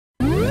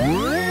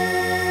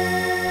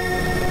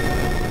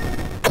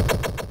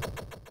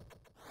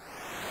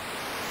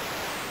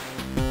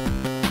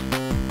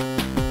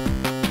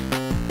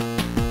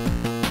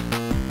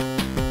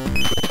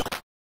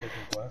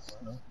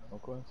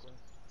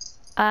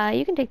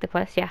You can take the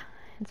quest, yeah.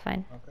 It's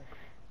fine. Okay.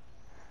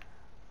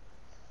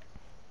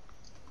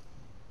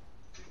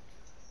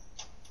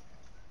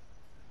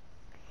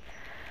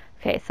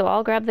 Okay, so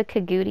I'll grab the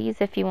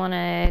Kagooties if you want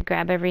to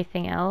grab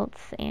everything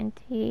else,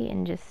 Auntie,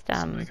 and just,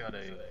 Somebody got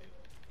a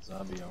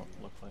zombie out,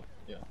 looked like.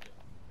 Yeah.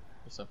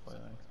 Just FYI.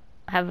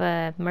 have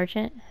a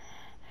merchant?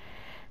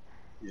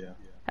 Yeah.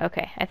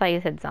 Okay, I thought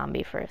you said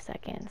zombie for a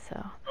second,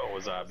 so. Oh,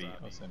 a zombie.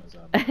 I was saying a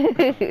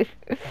zombie.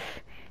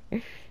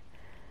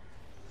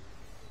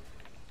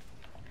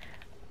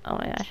 Oh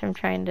my gosh, I'm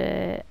trying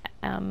to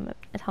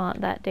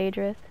taunt that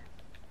Daedrith.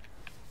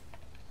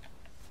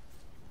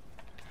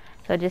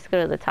 So just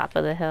go to the top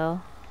of the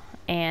hill.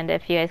 And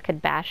if you guys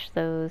could bash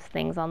those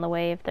things on the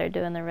way if they're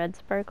doing the red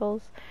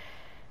sparkles.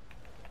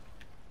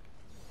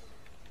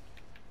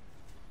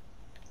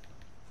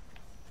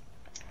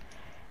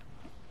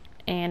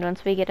 And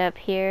once we get up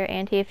here,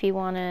 Auntie, if you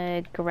want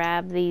to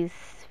grab these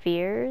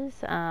spheres,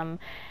 and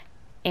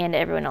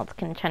everyone else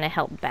can kind of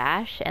help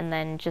bash, and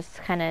then just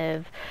kind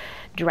of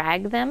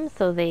drag them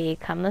so they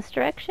come this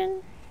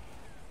direction.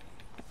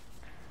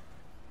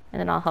 And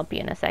then I'll help you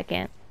in a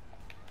second.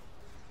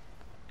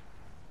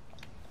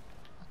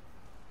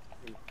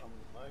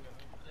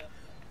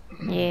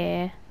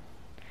 Yeah,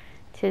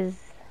 'tis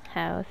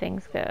how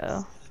things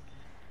go.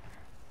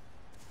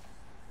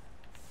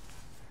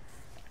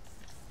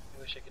 I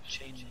wish I could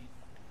change them.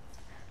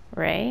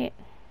 Right?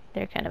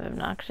 They're kind of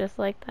obnoxious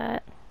like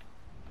that.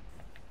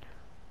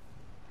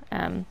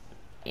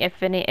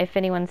 If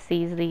anyone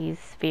sees these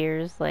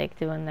spheres like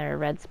doing their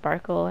red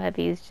sparkle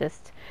heavies,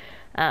 just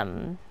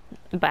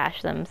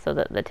bash them so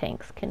that the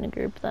tanks can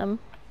group them.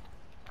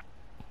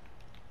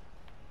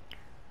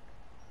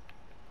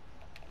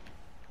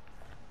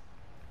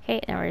 Okay,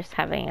 now we're just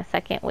having a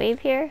second wave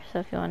here, so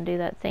if you want to do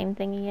that same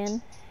thing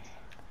again.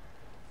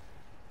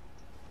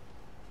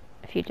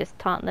 If you just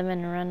taunt them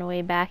and run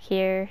away back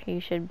here, you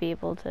should be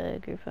able to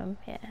group them.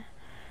 Yeah.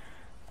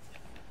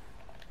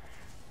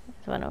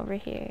 There's one over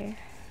here.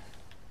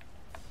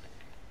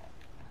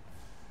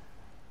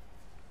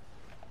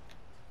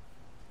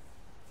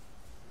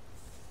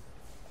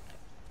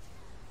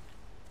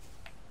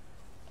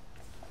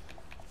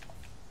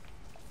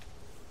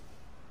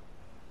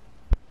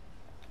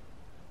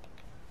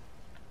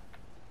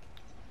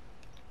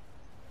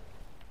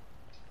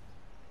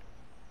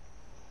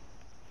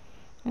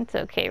 It's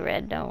okay,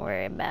 Red. Don't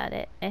worry about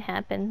it. It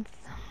happens.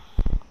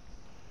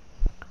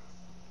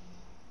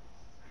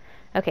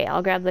 Okay,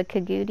 I'll grab the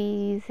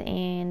Kagooties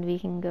and we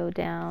can go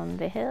down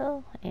the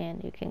hill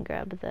and you can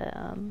grab the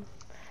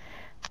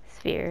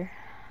sphere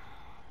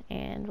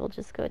and we'll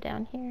just go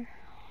down here.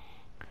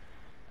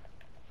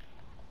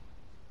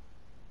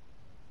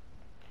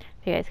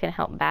 If you guys can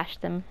help bash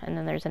them, and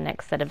then there's a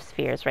next set of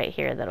spheres right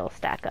here that'll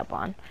stack up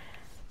on.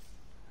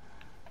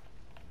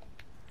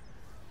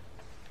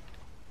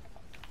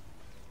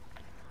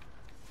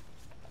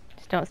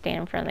 Just don't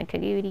stand in front of the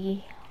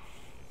Kagootie.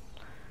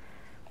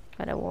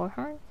 Got a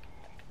Warhorn.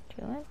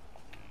 Do it.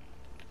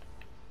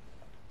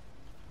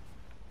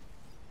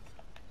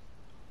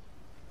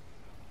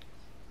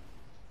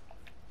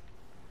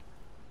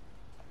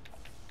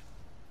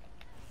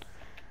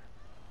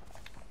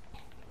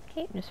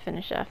 Okay, just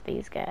finish off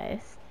these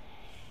guys.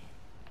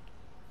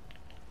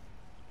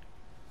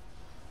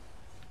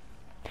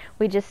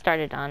 We just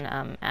started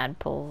on ad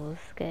polls,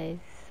 guys,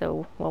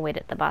 so we'll wait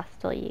at the boss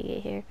till you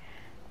get here.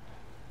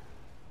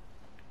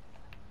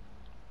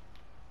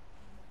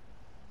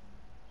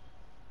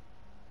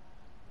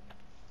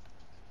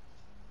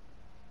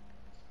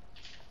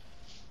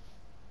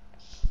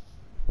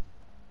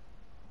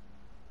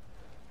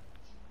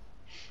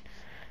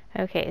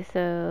 Okay,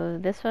 so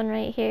this one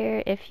right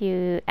here, if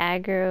you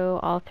aggro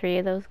all three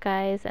of those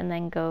guys and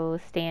then go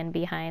stand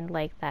behind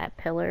like that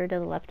pillar to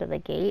the left of the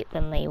gate,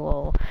 then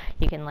you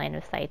can line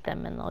of sight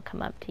them and they'll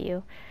come up to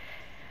you.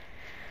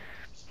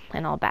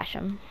 And I'll bash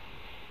them.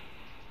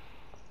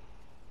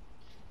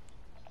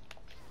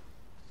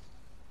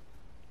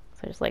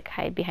 So just like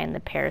hide behind the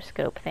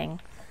periscope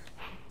thing.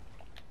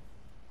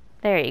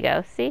 There you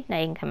go, see? Now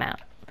you can come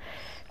out.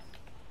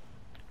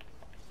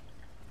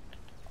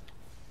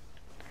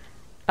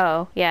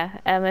 Oh, yeah.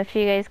 If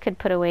you guys could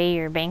put away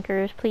your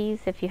bankers, please,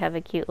 if you have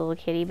a cute little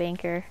kitty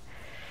banker.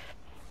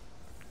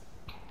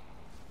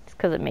 Just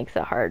because it makes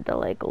it hard to,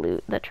 like,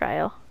 loot the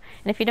trial.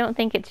 And if you don't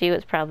think it's you,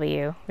 it's probably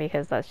you,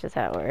 because that's just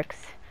how it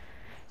works.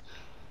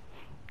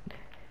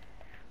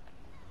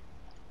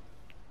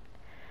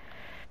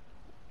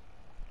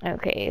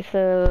 Okay,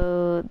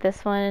 so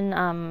this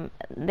one,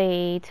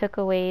 they took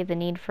away the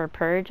need for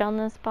purge on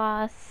this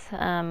boss,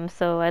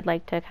 so I'd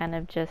like to kind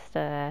of just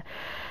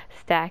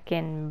stack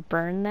and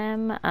burn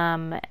them.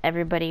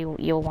 Everybody,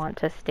 you'll want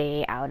to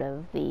stay out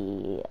of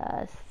the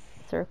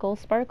circle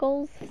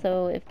sparkles,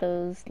 so if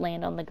those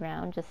land on the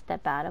ground, just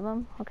step out of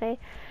them, okay?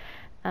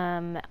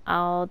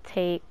 I'll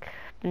take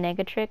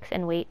Negatrix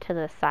and wait to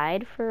the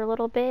side for a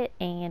little bit,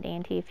 and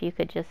Auntie, if you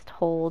could just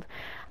hold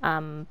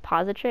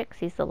Positrix,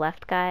 he's the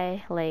left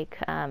guy, like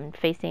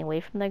facing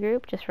away from the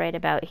group, just right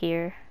about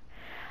here.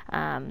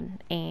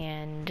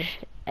 And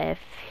if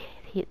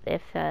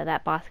if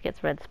that boss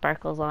gets red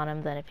sparkles on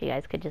him, then if you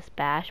guys could just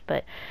bash,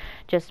 but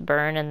just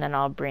burn, and then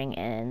I'll bring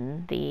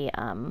in the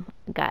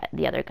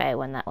the other guy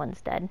when that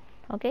one's dead.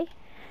 Okay.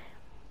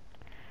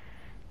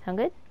 Sound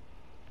good?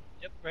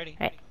 Yep, ready.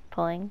 All right,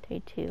 pulling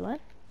 3, 2, 1.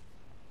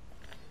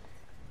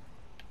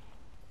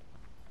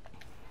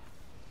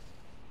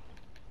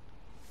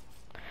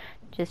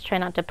 Just try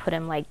not to put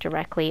him like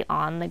directly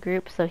on the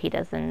group so he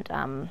doesn't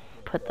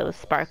put those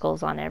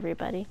sparkles on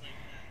everybody.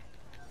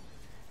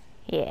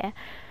 Yeah.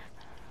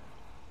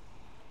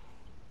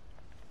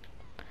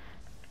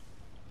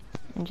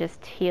 And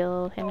just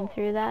heal him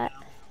through that.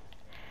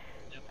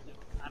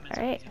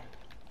 Alright.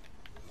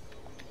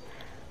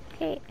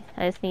 Okay,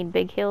 I just need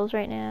big heals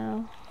right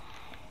now.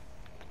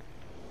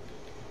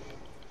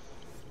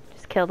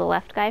 Just kill the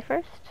left guy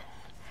first.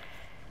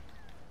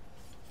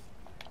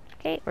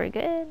 Okay, we're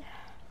good.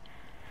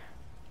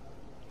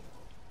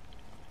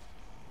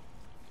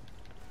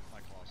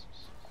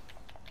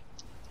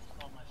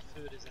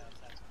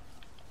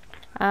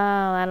 Oh,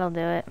 that'll do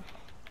it.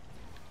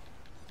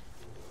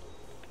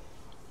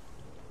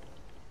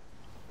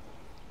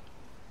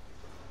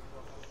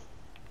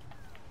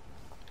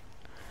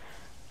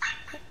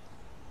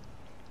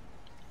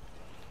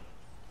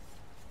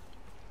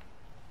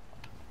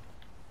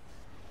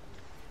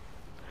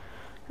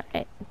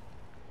 Alright.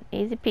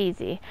 Easy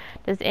peasy.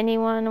 Does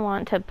anyone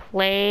want to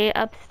play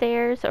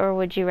upstairs, or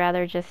would you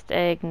rather just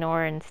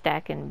ignore and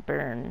stack and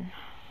burn?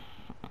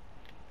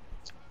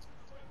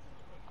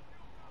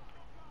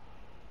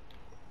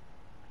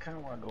 I kind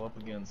of want to go up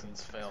again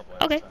since failed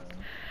last time.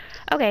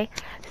 Okay,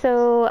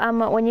 so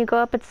when you go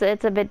up, it's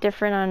a bit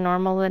different on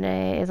normal than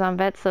it is on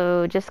vet.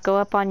 So just go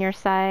up on your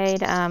side,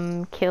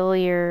 kill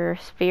your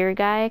sphere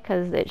guy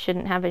because it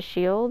shouldn't have a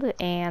shield,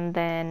 and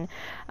then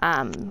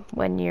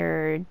when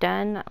you're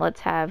done,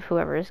 let's have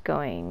whoever's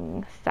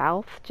going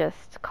south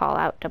just call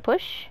out to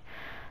push.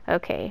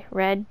 Okay,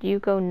 red, you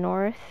go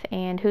north,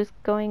 and who's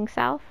going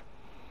south?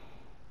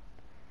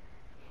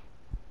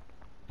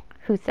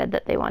 Who said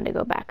that they wanted to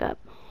go back up?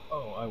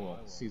 Oh, I will.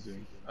 Caesar.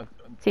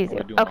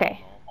 Caesar. Okay.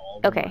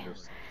 Okay.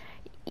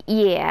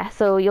 Yeah,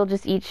 so you'll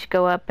just each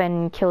go up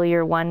and kill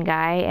your one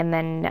guy, and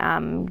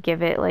then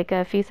give it like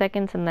a few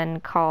seconds, and then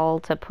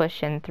call to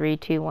push in 3,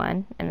 2,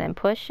 1, and then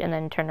push, and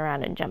then turn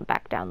around and jump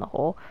back down the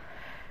hole.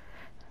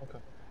 Okay.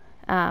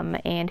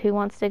 And who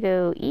wants to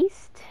go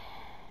east?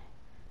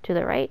 To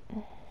the right?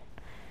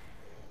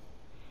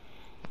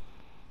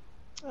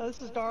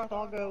 This is Darth.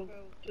 I'll go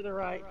to the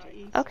right, to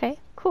east. Okay,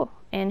 cool.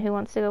 And who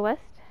wants to go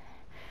west?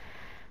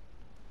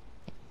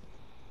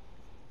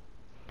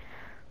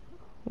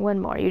 One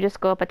more. You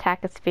just go up,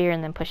 attack a sphere,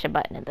 and then push a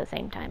button at the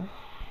same time.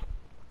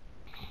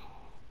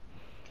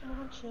 Come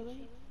on,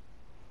 Chili.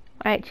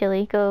 Alright,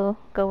 Chili, go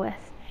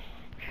west.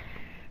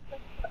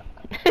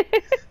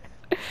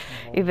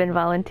 You've been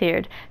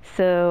volunteered.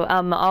 So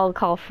I'll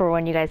call for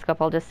when you guys go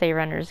up. I'll just say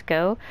runners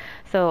go.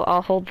 So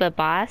I'll hold the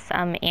boss.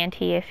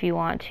 Auntie, if you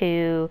want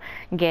to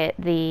get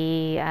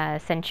the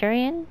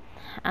Centurion,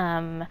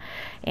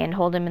 and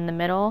hold him in the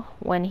middle.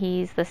 When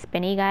he's the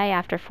spinny guy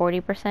after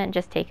 40%,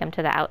 just take him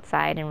to the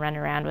outside and run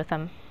around with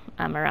him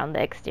around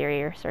the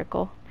exterior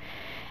circle.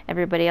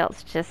 Everybody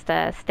else just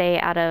stay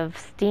out of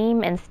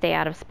steam and stay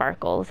out of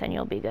sparkles, and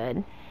you'll be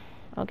good.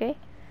 Okay?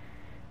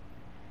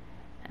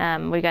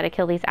 We got to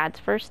kill these ads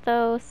first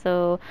though,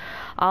 so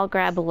I'll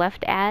grab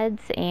left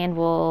ads and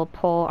we'll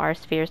pull our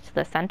spheres to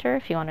the center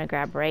if you want to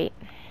grab right.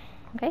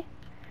 Okay?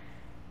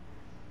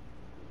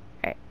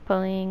 Alright,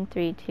 pulling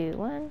 3, 2,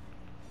 1.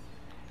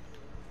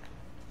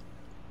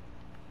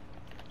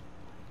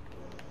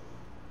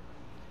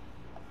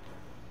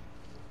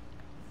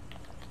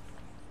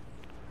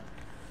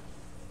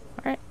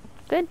 Alright,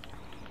 good.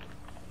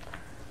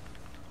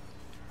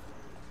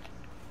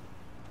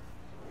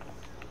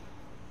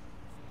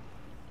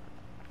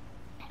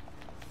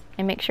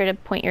 And make sure to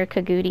point your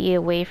Kagooti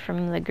away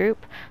from the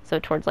group, so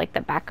towards like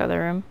the back of the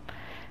room.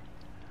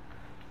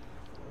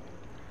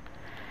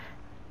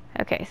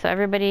 Okay, so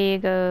everybody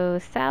go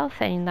south,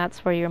 and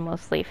that's where you'll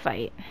mostly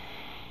fight.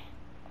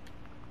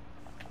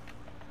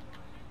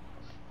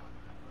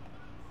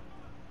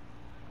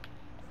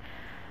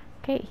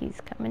 Okay, he's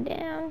coming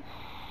down.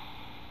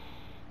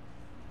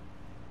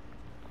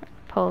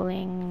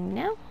 Pulling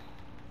now.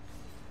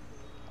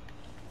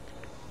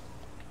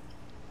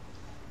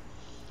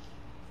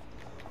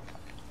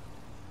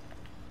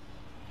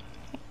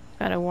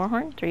 Got a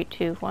Warhorn. 3,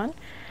 2, 1.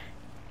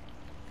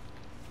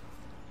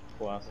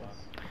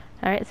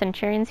 Alright,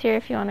 Centurion's here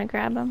if you want to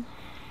grab him.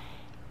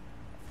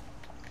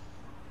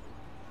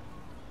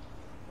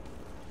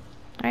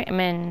 Alright, I'm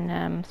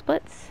in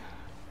splits.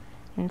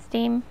 In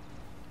steam. Do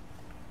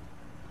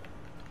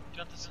you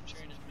want the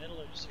Centurion in the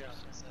middle or just here on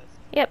the side?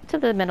 Yep, to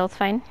the middle's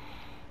fine.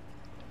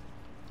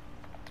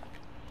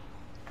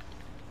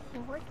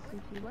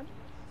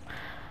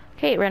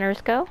 Okay, runners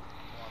go.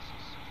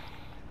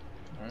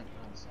 Alright,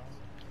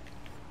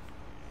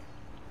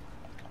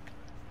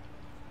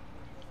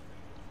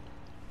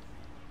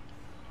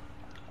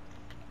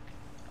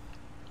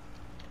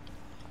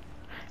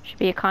 Should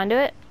be a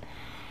conduit.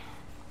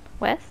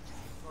 West.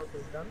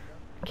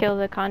 Kill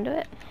the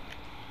conduit.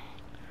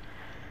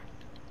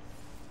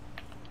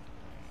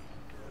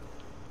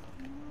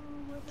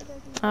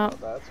 Oh,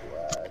 That's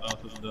whack.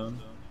 South is done.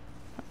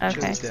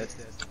 okay. Dead.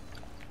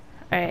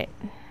 Alright.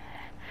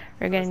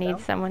 We're gonna need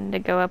someone to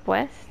go up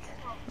west.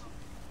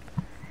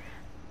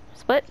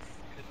 Splits.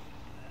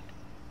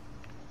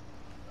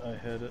 I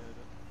hit it.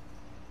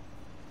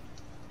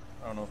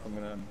 I don't know if I'm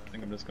gonna. I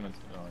think I'm just gonna.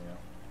 Oh yeah.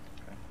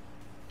 Okay.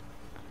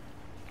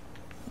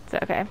 It's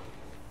okay.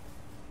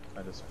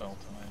 I just fell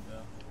to my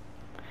death.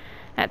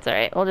 That's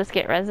alright. We'll just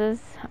get reses.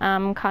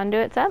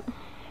 Conduits up.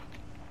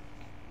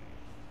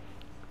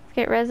 Let's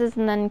get reses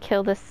and then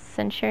kill the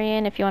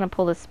Centurion. If you want to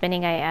pull the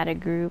spinning guy, add a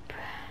group.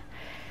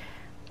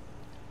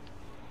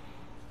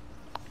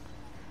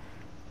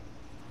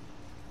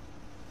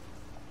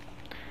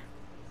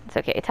 It's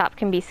okay. Top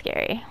can be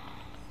scary.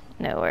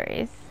 No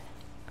worries.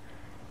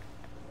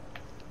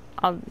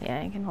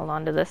 Yeah, I can hold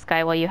on to this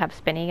guy while you have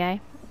spinny guy.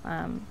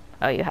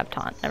 Oh, you have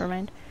taunt. Never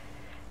mind.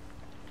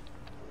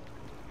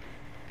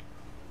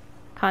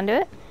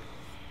 Conduit.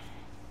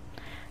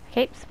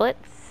 Okay,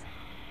 splits.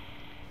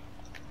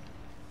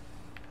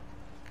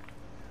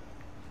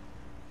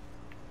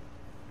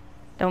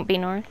 Don't be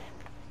north.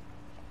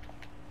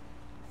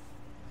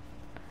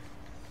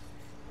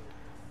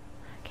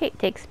 Okay,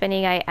 take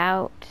spinny guy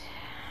out.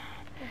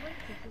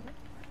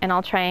 And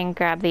I'll try and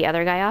grab the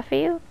other guy off of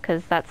you,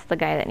 because that's the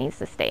guy that needs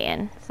to stay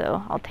in.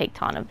 So I'll take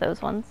taunt of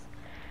those ones.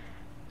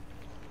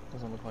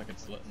 Doesn't look like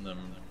it's letting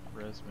them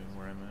res me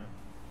where I'm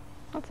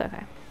at. That's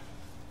okay.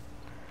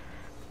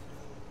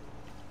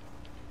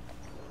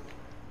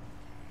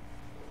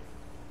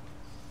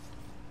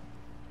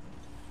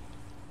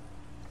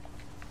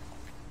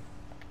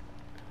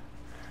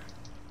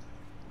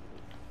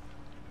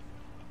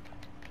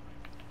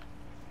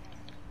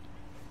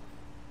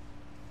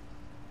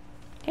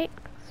 Okay,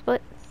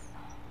 splits.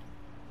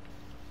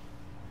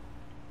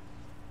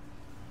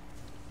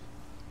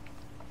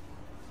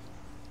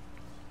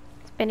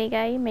 Spinny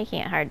guy, you're making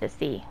it hard to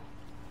see.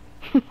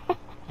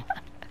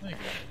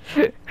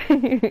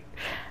 Alright,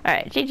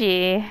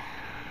 GG.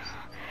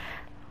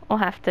 We'll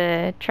have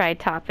to try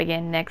top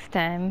again next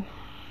time.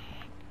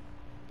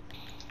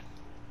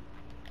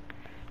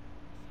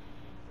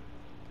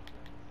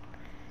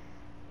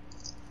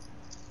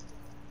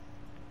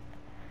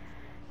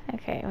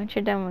 Okay, once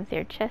you're done with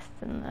your chest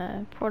and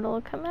the portal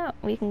will come out,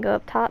 we can go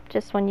up top.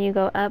 Just when you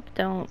go up,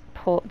 don't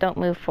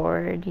move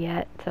forward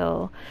yet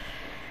till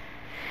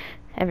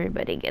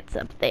everybody gets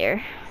up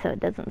there, so it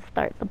doesn't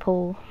start the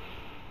pull.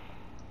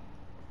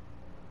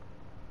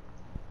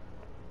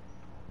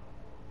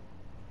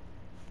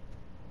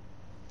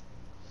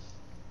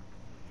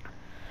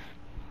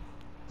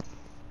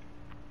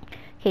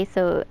 Okay,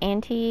 so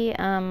Auntie,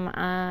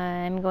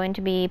 I'm going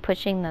to be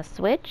pushing the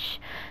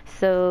switch,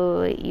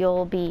 so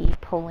you'll be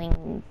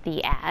pulling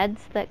the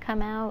ads that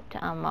come out.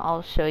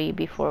 I'll show you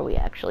before we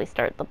actually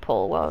start the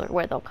pull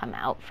where they'll come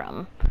out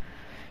from.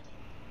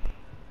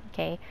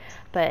 Okay,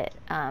 but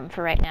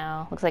for right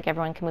now, looks like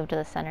everyone can move to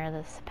the center of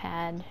this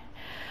pad.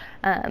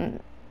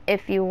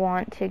 If you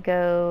want to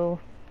go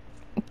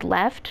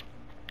left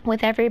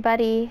with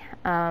everybody,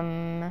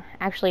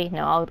 actually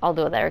no, I'll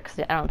do it there because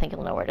I don't think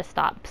you'll know where to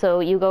stop. So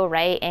you go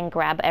right and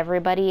grab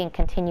everybody and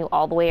continue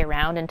all the way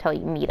around until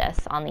you meet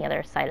us on the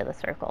other side of the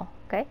circle.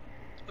 Okay?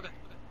 Okay.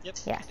 Yep.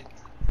 Yeah.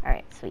 All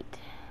right, sweet.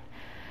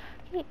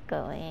 Keep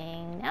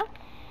going now.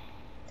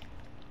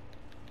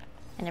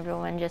 And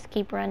everyone just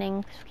keep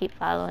running, just keep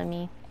following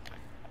me.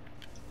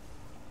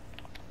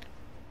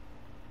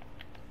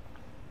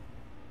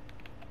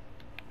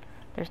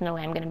 There's no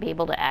way I'm going to be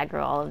able to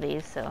aggro all of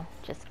these, so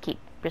just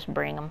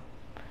bring them.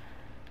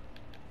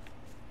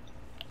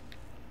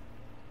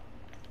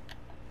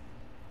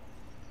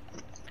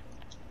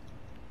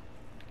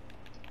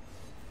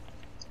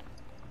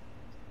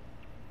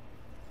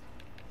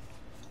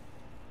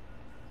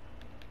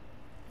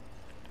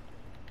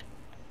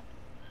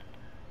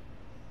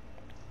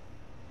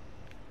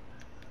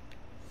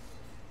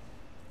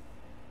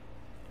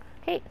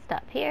 Okay,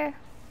 stop here.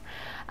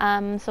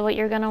 So what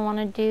you're going to want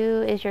to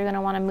do is you're going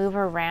to want to move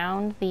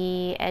around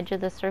the edge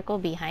of the circle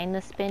behind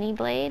the spinny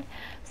blade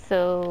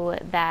so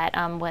that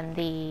when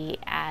the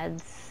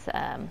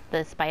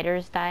the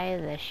spiders die,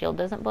 the shield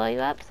doesn't blow you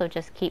up. So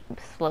just keep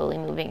slowly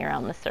moving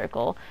around the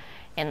circle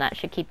and that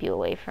should keep you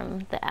away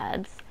from the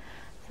ads.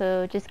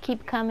 So just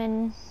keep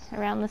coming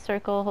around the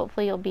circle.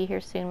 Hopefully you'll be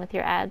here soon with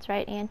your ads,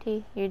 right,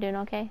 Auntie? You're doing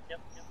okay? Yep.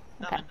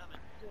 Okay.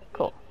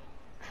 Cool.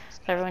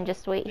 So everyone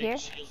just wait here.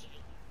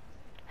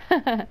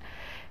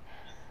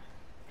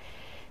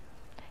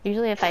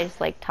 Usually if I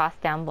just like toss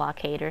down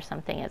blockade or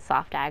something, it's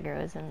soft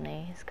aggro's and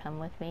they just come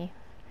with me.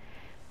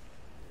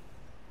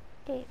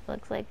 Okay,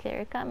 looks like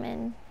they're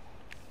coming.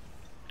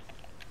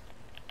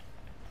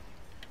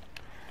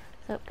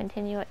 So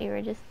continue what you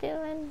were just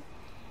doing.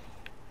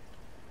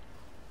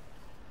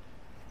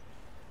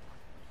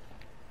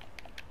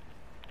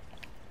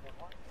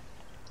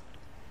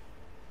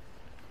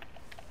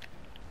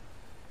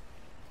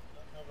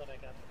 Don't know that I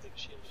got the big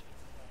shield.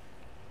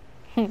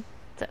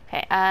 It's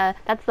okay.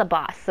 that's the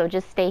boss, so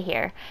just stay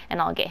here,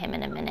 and I'll get him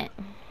in a minute.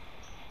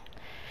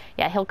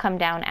 Yeah, he'll come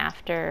down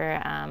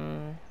after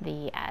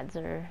the ads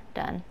are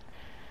done,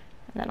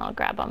 and then I'll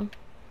grab him.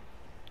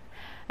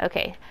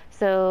 Okay,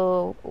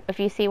 so if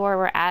you see where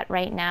we're at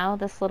right now,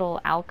 this little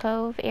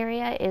alcove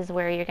area is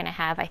where you're going to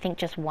have, I think,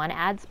 just one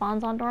ad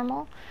spawns on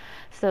normal.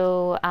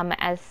 So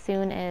as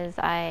soon as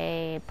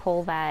I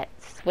pull that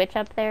switch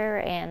up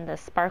there and the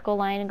sparkle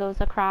line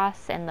goes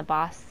across and the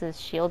boss's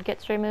shield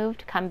gets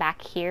removed, come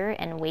back here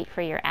and wait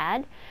for your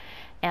ad,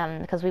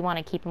 because we want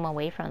to keep them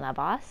away from the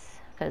boss,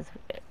 because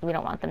we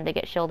don't want them to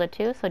get shielded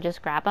too. So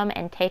just grab them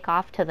and take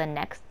off to the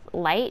next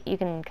light. You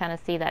can kind of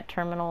see that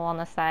terminal on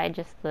the side,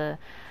 just the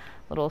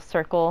little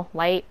circle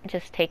light.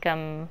 Just take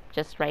them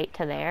just right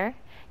to there.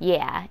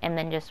 Yeah, and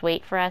then just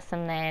wait for us,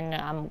 and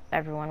then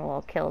everyone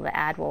will kill the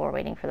ad while we're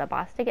waiting for the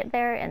boss to get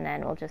there, and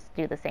then we'll just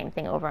do the same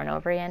thing over and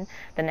over again.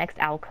 The next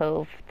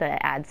alcove,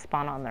 the ads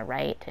spawn on the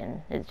right,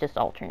 and it just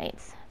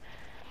alternates.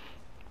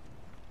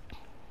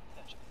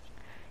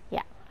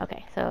 Yeah,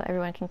 okay, so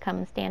everyone can come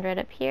and stand right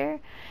up here.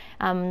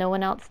 No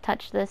one else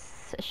touch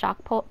this shock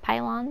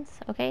pylons,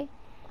 okay?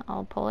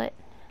 I'll pull it.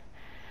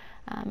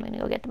 I'm gonna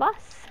go get the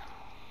boss.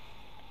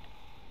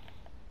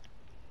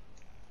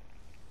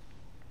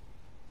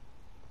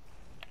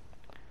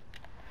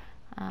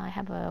 I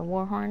have a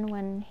war horn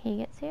when he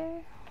gets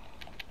here.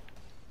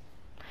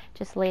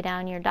 Just lay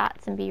down your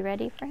dots and be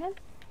ready for him.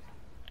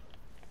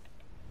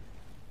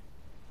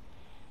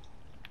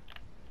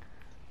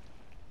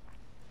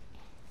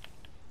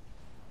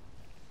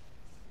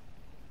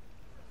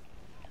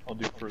 I'll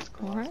do first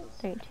class.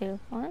 3, 2,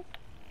 1.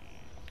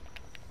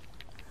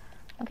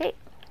 Okay,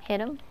 hit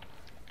him.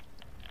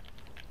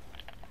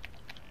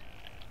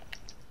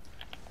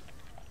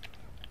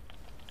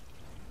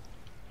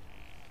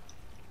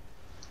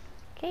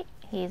 Okay,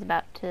 he's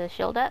about to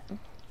shield up.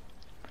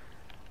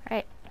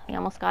 Alright, you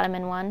almost got him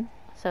in one.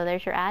 So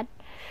there's your ad.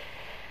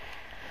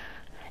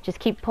 Just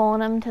keep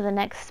pulling him to the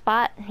next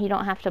spot. You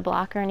don't have to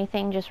block or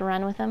anything, just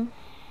run with him.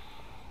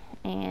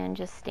 And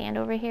just stand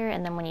over here,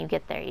 and then when you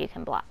get there, you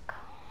can block.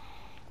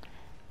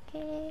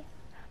 Okay,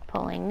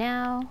 pulling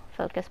now,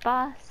 focus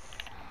boss.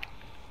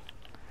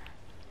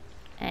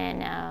 And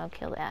now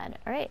kill the ad.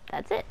 Alright,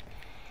 that's it.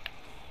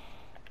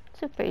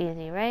 Super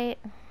easy, right?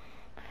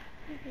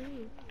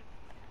 Mm-hmm.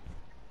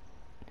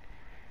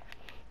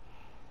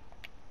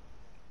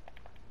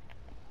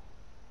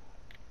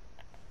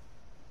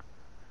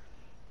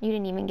 You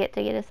didn't even get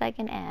to get a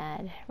second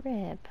ad.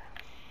 Rip.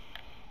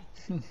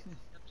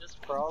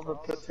 For all the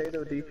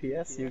potato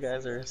DPS you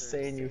guys are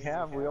saying you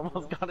have, we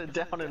almost got it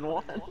down in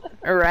one.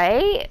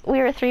 Right? We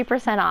were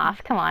 3%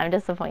 off. Come on, I'm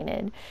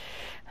disappointed.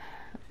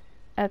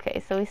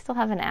 Okay, so we still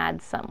have an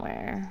ad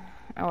somewhere.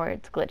 Or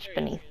it's glitched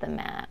beneath the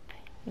map.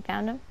 You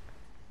found him?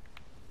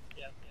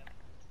 Yeah.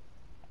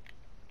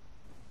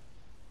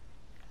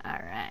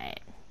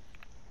 Alright.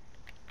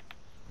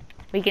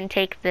 We can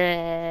take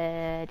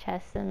the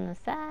chests and the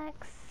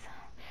sacks.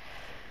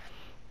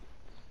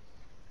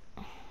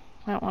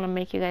 I don't want to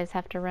make you guys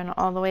have to run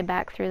all the way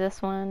back through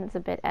this one. It's a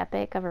bit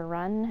epic of a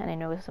run, and I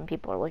know some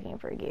people are looking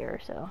for gear,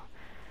 so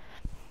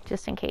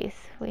just in case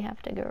we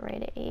have to go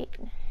right at 8.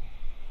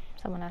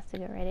 Someone has to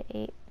go right at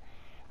 8.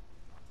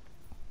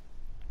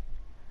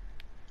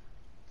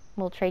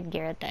 We'll trade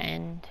gear at the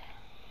end.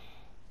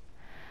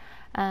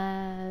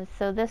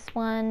 So this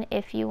one,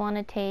 if you want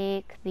to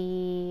take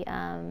the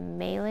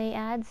melee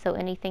ads, so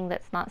anything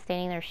that's not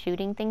standing there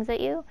shooting things at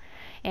you,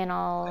 and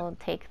I'll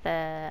take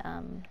the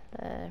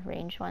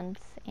range ones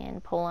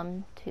and pull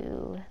them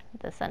to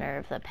the center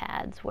of the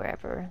pads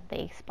wherever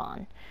they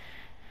spawn.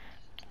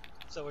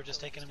 So we're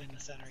just taking them in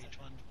the center, each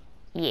one.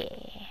 Yeah.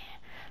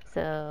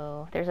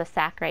 So there's a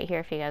sack right here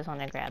if you guys want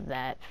to grab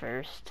that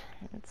first.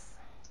 It's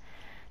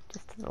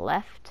just to the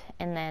left,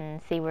 and then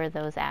see where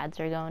those ads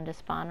are going to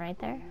spawn right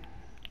there.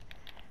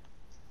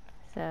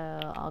 So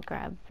I'll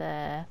grab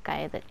the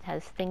guy that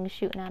has things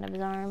shooting out of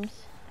his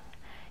arms,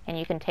 and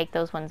you can take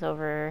those ones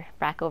over,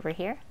 back over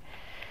here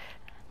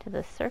to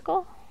this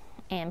circle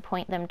and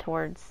point them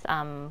towards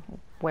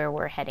where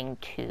we're heading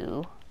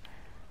to,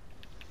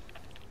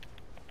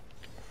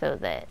 so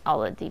that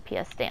all the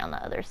DPS stay on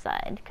the other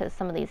side, because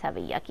some of these have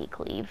a yucky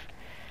cleave.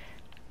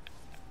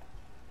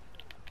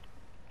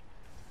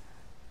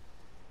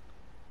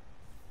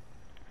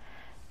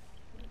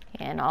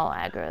 And I'll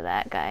aggro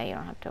that guy, you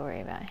don't have to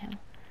worry about him.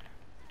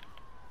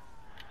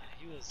 Yeah,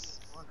 he was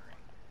wondering.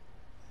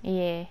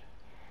 Yeah.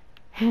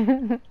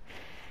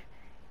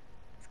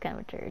 It's kind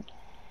of a turd.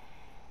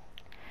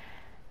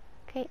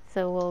 Okay,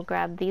 so we'll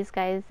grab these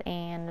guys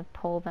and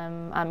pull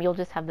them. You'll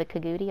just have the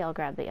Kagooti. I'll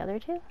grab the other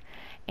two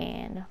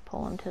and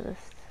pull them to the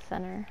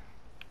center,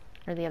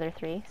 or the other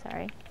 3,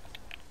 sorry.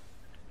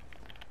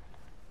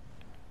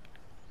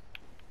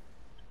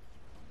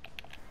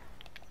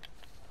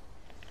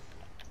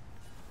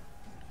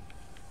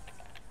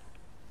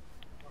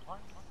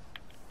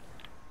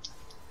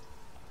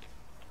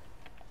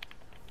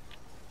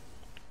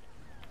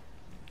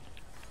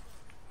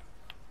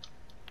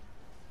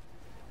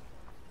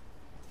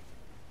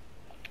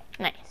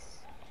 Nice.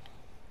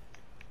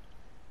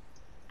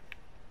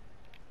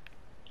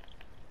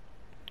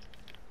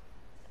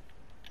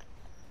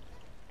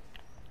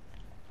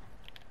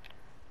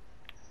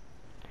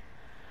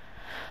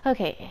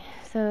 Okay,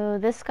 so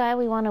this guy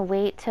we want to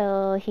wait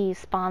till he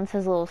spawns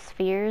his little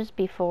spheres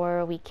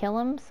before we kill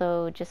him,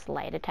 so just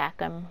light attack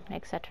him,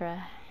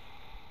 etc.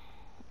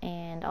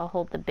 And I'll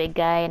hold the big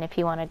guy, and if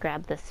you want to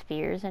grab the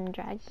spheres and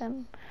drag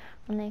them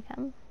when they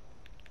come.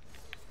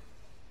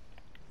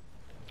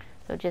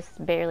 So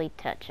just barely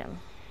touch him.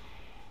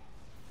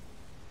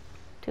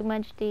 Too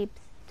much deeps,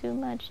 too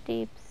much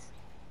deeps.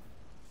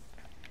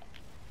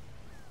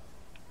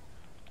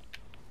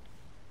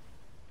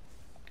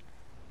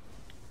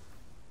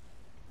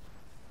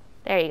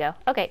 There you go.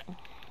 Okay,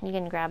 you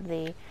can grab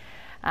the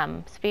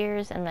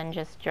spheres and then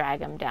just drag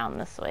them down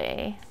this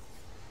way.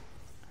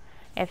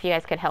 If you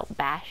guys could help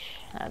bash,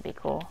 that would be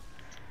cool.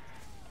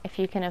 If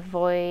you can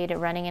avoid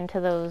running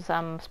into those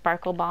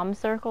sparkle bomb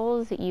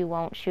circles, you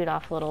won't shoot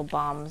off little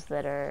bombs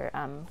that are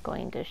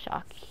going to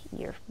shock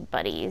your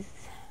buddies.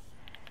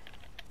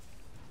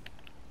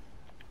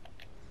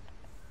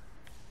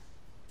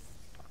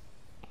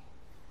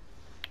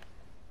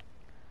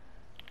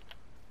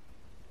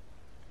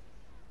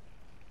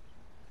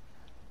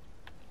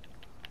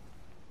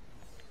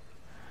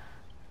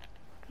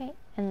 Okay,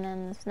 and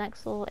then this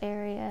next little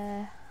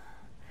area,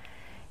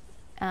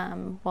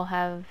 we'll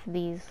have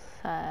these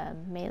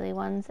melee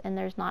ones, and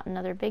there's not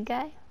another big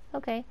guy.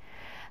 Okay,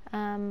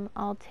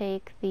 I'll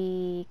take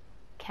the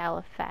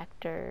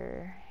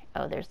calefactor.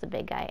 Oh, there's the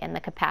big guy, and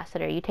the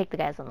capacitor. You take the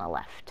guys on the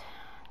left.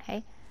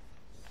 Okay.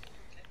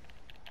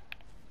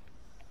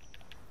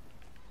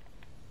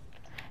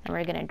 And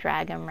we're gonna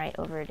drag him right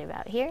over to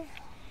about here.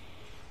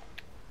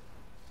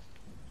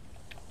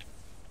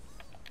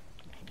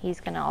 He's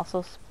gonna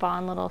also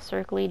spawn little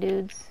circly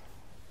dudes.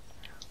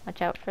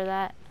 Watch out for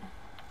that.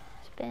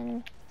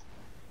 Spin.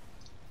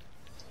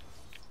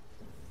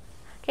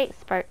 Okay,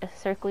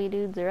 circly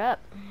dudes are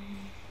up.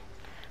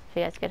 So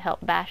you guys could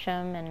help bash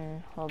them,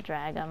 and we'll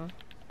drag them.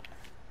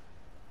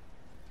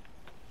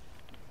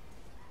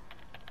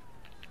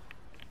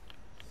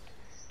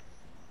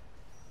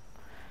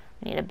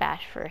 We need a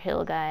bash for a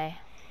hill guy.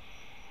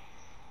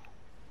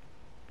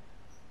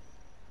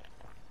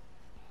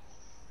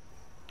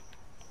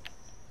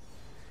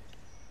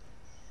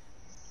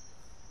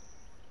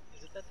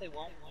 Is it that they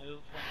won't move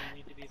when they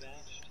need to be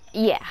bashed?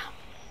 Yeah,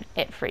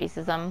 it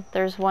freezes them.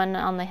 There's one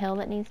on the hill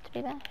that needs to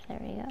be bashed. There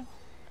we go.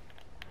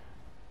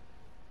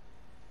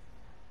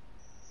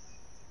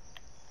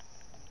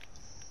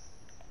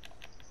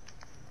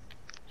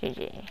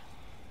 GG.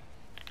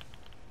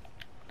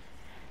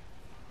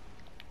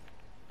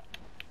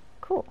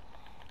 Cool.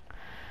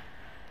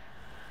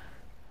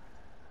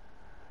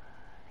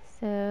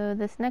 So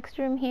this next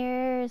room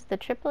here is the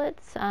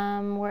triplets.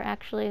 We're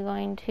actually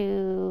going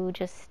to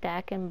just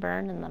stack and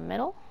burn in the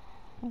middle.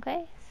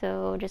 Okay,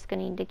 so just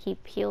gonna need to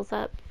keep heals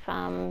up.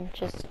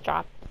 Just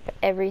drop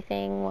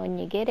everything when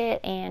you get it,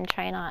 and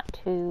try not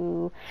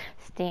to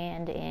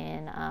stand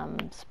in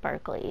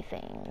sparkly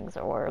things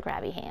or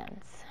grabby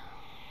hands.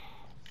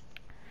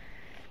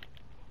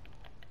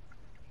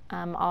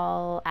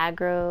 I'll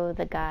aggro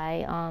the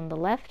guy on the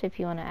left if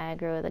you want to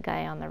aggro the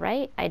guy on the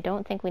right. I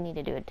don't think we need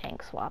to do a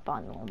tank swap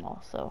on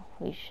normal, so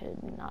we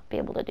should not be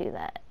able to do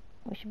that.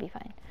 We should be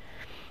fine.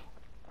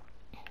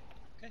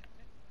 Okay.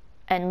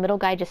 And middle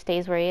guy just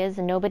stays where he is,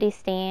 and nobody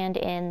stand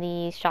in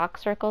the shock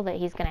circle that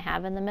he's going to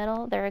have in the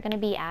middle. There are going to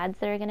be ads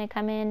that are going to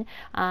come in,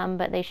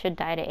 but they should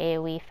die to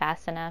AoE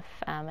fast enough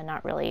and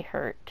not really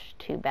hurt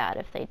too bad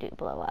if they do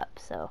blow up.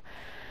 So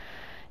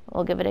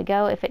we'll give it a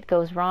go. If it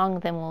goes wrong,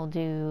 then we'll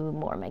do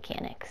more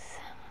mechanics.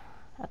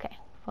 Okay,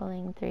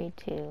 falling 3,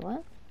 2,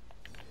 1.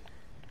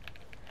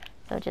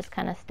 So just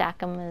kind of stack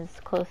them as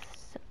close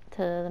to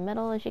the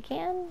middle as you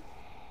can.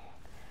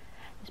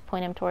 Just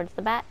point them towards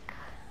the back.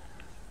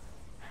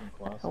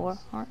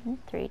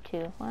 3,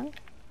 2, 1.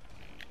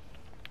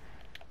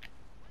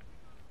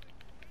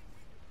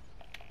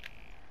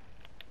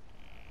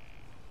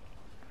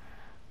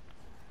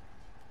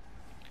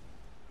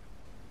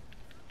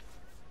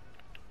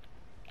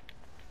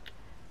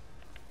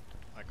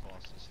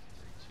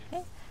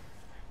 Okay.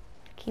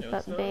 Keep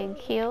up big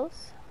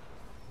heals.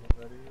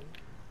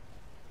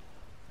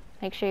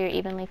 Make sure you're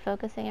evenly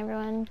focusing,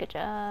 everyone. Good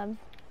job.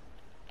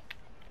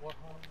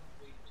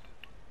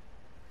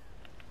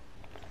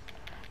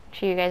 Make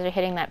sure you guys are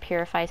hitting that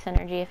purify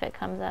synergy if it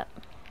comes up.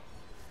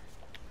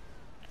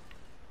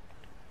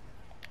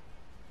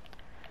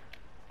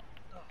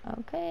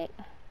 Okay,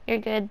 you're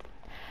good.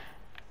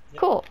 Yep.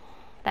 Cool,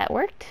 that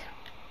worked.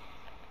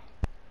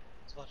 I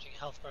was watching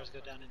health bars go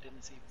down and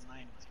didn't see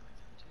mine was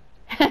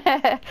going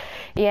down too.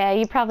 Yeah,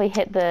 you probably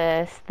hit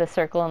the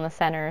circle in the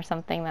center or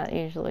something. That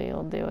usually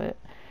will do it.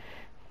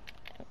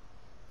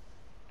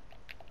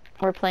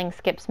 We're playing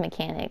skips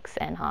mechanics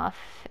and nHOF,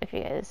 if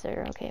you guys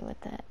are okay with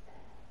that.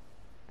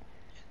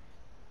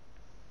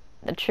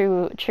 The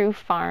true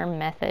farm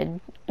method.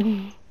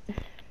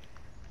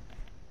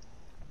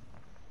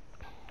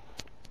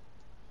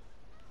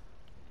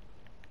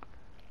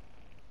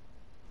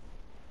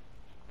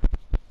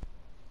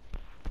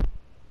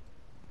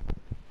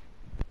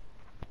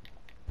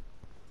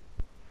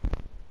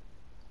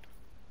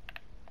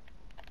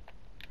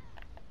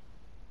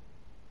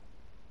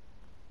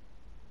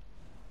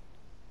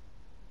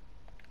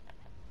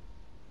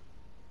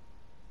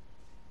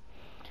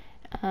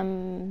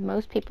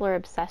 Most people are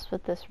obsessed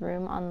with this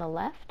room on the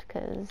left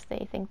because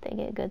they think they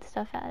get good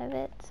stuff out of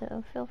it,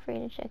 so feel free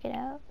to check it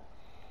out.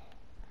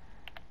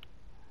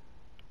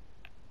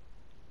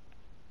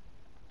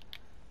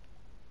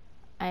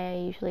 I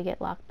usually get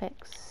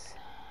lockpicks.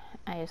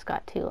 I just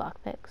got 2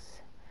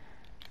 lockpicks.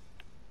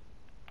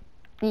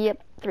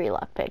 Yep, 3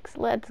 lockpicks.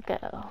 Let's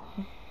go.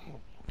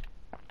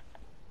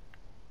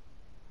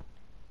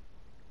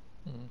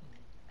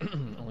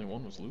 Only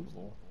one was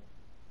losable.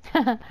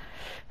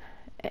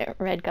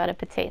 Red got a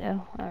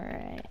potato.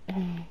 Alright.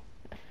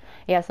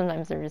 Yeah,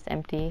 sometimes they're just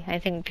empty. I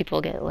think people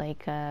get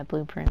like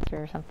blueprints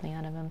or something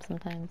out of them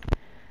sometimes.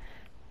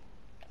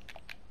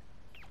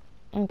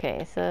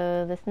 Okay,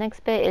 so this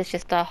next bit is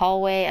just a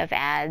hallway of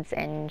adds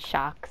and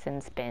shocks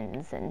and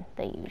spins and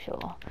the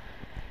usual.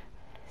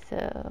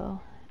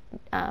 So,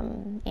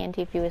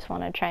 Auntie, if you just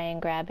want to try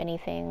and grab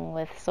anything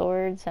with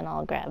swords, and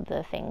I'll grab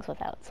the things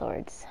without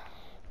swords.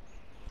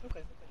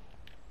 Okay.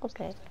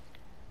 Okay,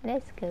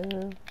 let's go.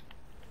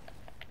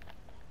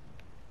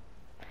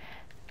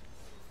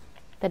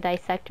 The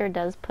dissector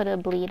does put a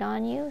bleed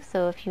on you,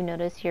 so if you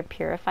notice your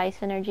purify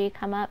synergy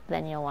come up,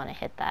 then you'll want to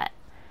hit that.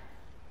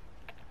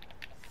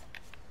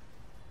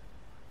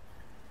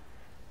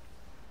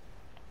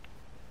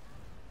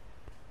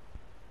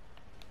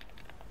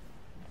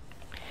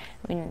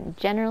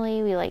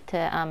 Generally, we like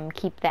to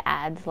keep the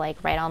adds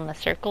like right on the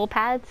circle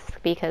pads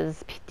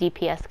because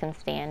DPS can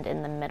stand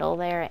in the middle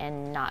there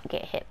and not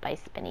get hit by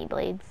spinny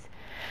blades.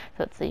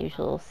 So it's the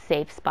usual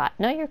safe spot.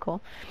 No, you're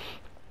cool.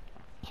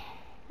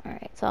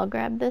 Alright, so I'll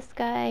grab this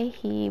guy.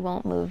 He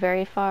won't move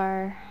very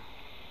far.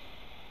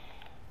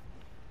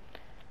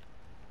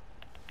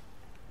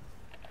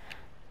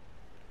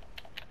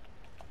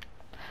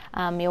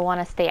 You'll want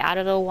to stay out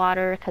of the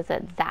water because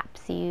it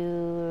zaps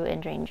you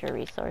and drains your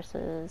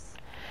resources.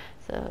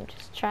 So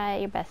just try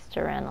your best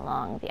to run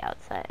along the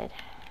outside.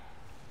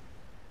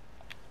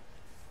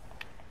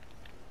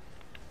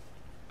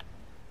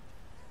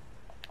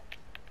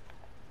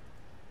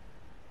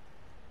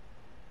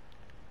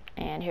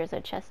 And here's a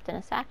chest and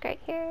a sack right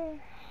here.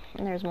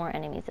 And there's more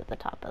enemies at the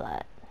top of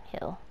that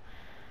hill.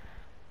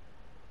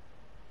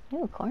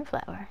 Ooh,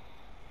 cornflower.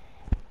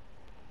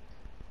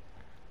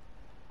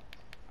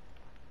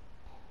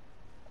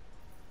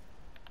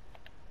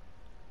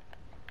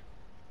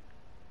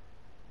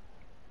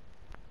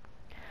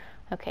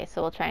 Okay,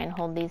 so we'll try and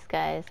hold these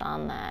guys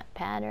on that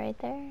pad right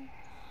there.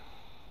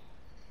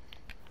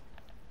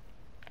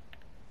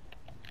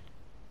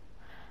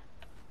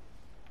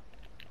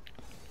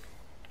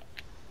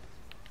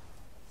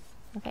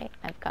 Okay,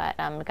 I've got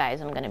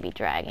guys I'm going to be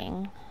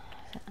dragging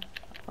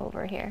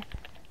over here.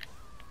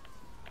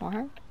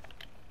 More.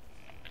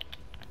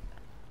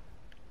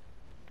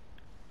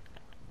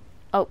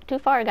 Oh, too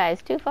far,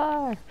 guys, too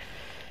far.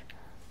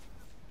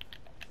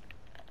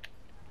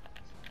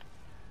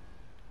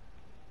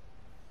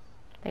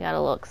 They got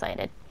a little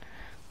excited.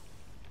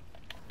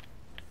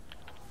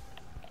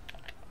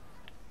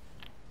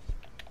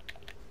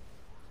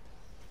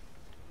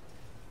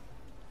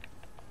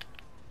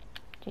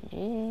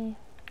 GG.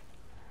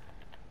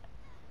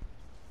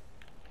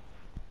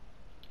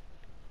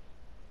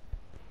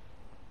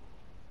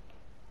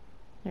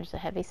 There's a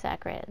heavy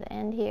sack right at the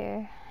end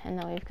here, and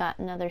then we've got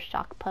another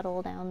shock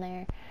puddle down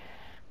there.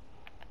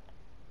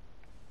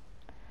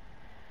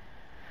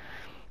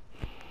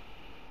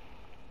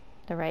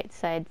 The right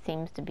side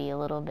seems to be a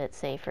little bit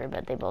safer,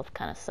 but they both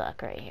kind of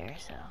suck right here,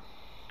 so.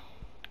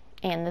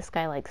 And this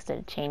guy likes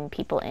to chain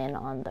people in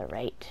on the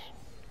right.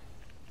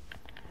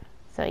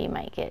 So you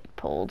might get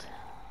pulled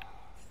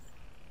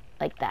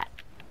like that.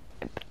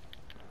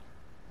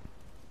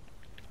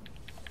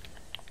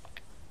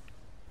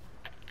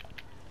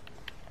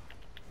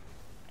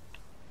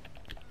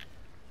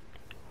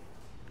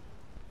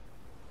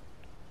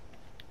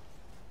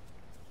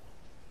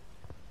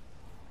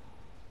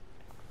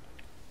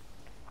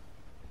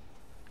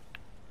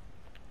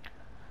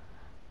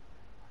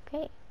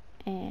 Okay,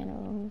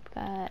 and we've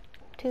got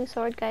 2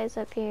 sword guys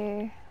up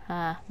here.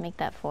 Make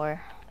that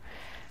 4.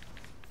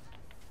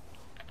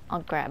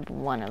 I'll grab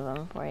one of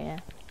them for you.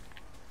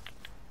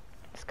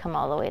 Just come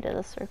all the way to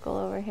the circle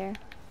over here.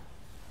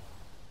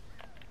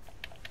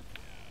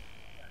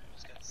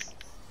 Just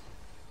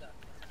got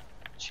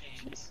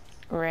chains.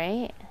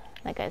 Right?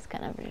 That guy's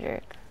kind of a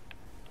jerk.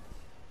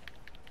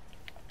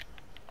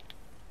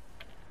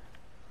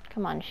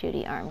 Come on,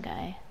 shooty arm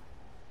guy.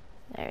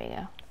 There you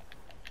go.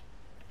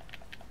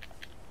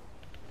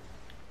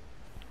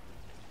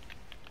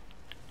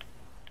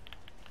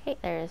 Okay,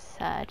 there's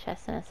a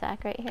chest and a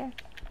sack right here.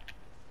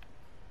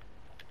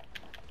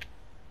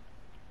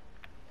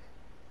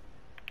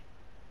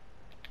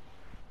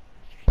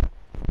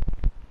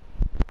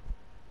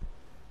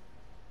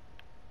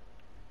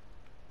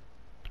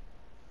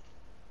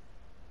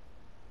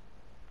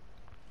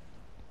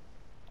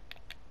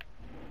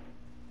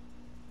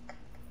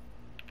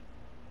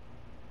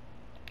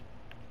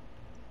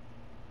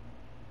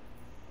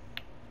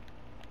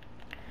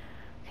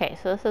 Okay,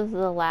 so this is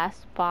the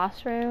last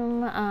boss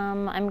room.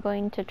 I'm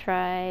going to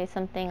try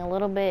something a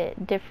little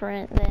bit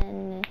different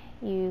than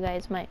you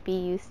guys might be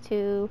used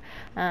to,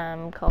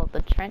 called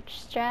the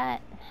trench strat.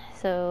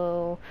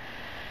 So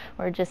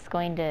we're just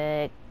going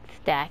to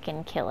stack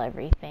and kill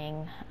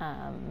everything.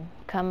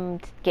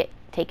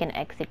 Take an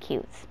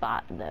execute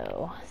spot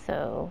though.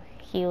 So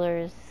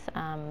healers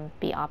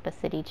be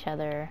opposite each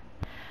other,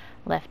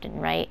 left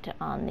and right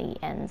on the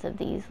ends of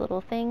these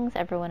little things.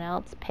 Everyone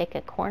else pick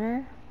a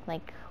corner,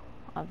 like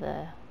of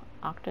the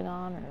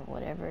octagon or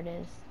whatever it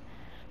is.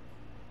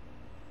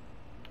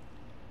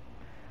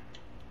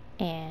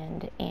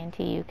 And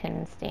Auntie, you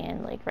can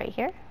stand like right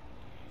here.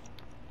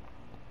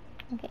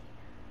 Okay.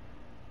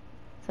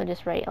 So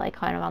just right like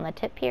kind of on the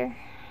tip here.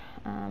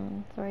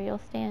 That's where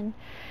you'll stand.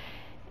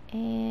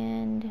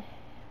 And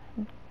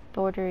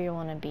Border, you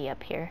want to be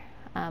up here.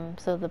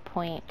 So the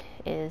point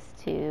is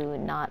to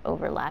not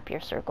overlap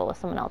your circle if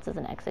someone else is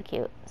an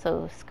execute.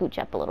 So scooch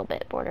up a little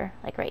bit, Border,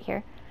 like right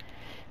here.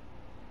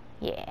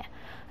 Yeah.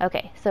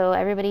 Okay, so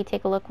everybody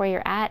take a look where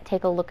you're at.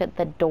 Take a look at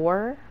the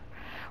door.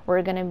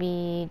 We're going to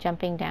be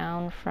jumping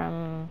down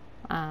from,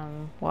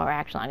 well, we're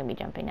actually not going to be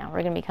jumping down.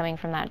 We're going to be coming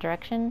from that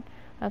direction,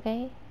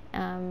 okay?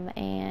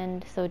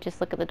 And so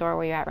just look at the door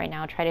where you're at right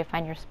now. Try to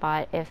find your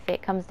spot. If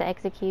it comes to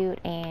execute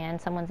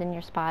and someone's in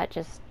your spot,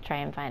 just try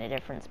and find a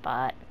different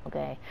spot,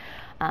 okay?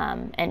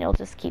 And you'll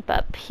just keep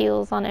up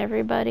heals on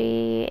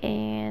everybody,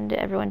 and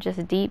everyone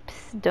just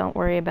deeps. Don't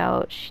worry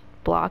about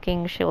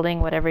blocking, shielding,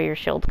 whatever. Your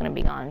shield's going to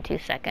be gone in 2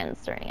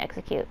 seconds during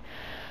execute.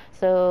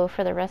 So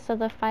for the rest of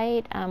the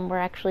fight, we're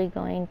actually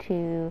going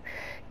to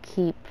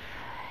keep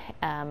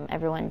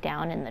everyone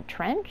down in the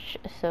trench.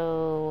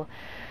 So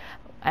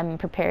I'm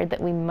prepared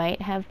that we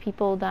might have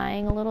people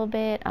dying a little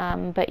bit,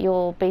 but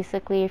you'll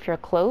basically, if you're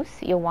close,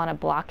 you'll want to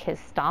block his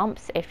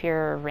stomps. If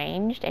you're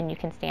ranged and you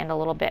can stand a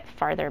little bit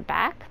farther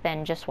back,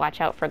 then just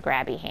watch out for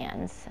grabby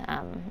hands,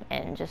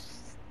 and just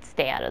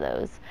stay out of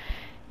those.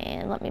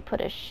 And let me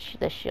put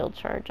the shield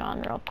charge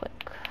on real quick.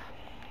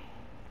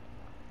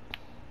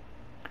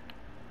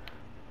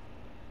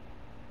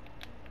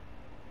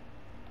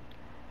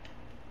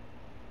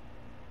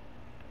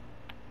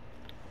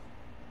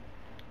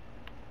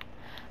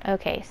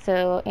 Okay,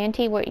 so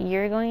Auntie, what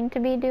you're going to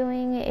be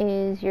doing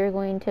is you're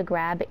going to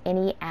grab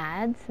any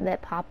ads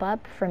that pop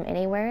up from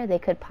anywhere. They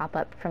could pop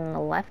up from the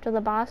left of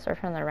the boss or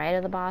from the right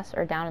of the boss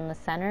or down in the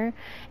center,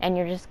 and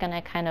you're just going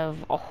to kind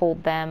of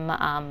hold them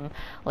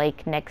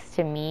like next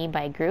to me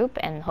by group,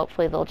 and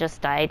hopefully they'll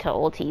just die to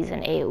ultis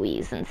and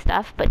AoEs and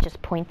stuff, but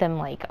just point them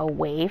like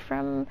away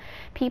from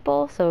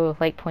people. So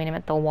like point them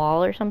at the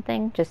wall or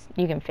something. Just,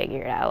 you can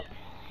figure it out.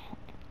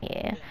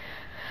 Yeah.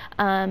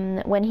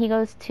 When he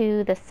goes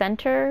to the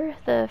center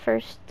the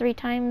first 3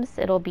 times,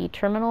 it'll be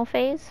terminal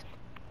phase,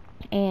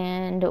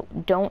 and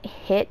don't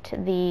hit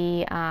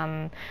the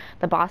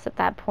boss at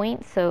that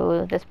point.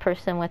 So this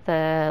person with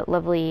a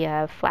lovely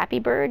Flappy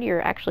Bird,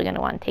 you're actually going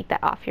to want to take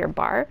that off your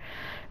bar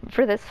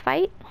for this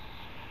fight.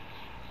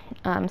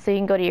 So you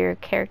can go to your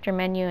character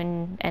menu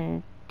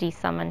and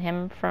desummon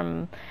him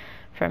from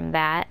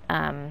that,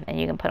 and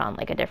you can put on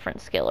like a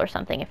different skill or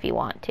something if you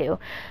want to.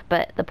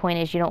 But the point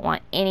is, you don't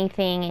want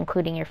anything,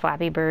 including your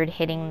Flappy Bird,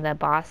 hitting the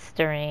boss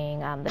during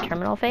the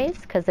terminal phase,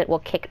 because it will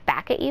kick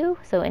back at you.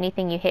 So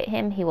anything you hit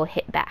him, he will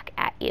hit back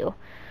at you.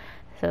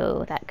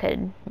 So that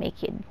could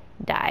make you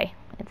die.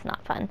 It's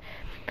not fun.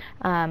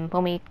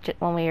 When he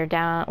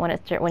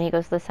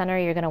goes to the center,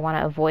 you're going to want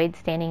to avoid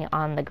standing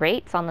on the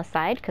grates on the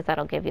side, because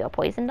that'll give you a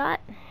poison dot.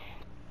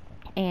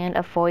 And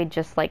avoid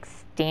just like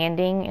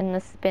standing in the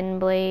spin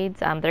blades.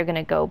 They're going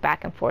to go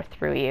back and forth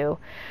through you.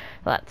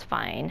 Well, that's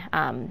fine.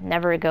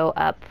 Never go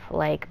up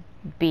like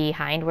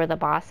behind where the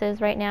boss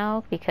is right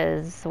now,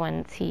 because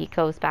once he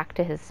goes back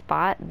to his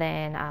spot,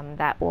 then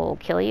that will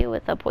kill you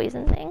with a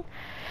poison thing.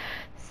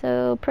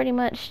 So pretty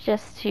much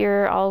just,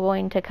 you're all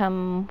going to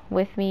come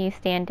with me,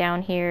 stand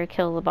down here,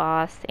 kill the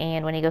boss,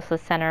 and when he goes to the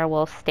center,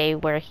 we'll stay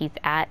where he's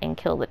at and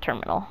kill the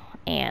terminal.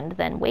 And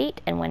then wait,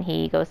 and when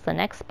he goes to the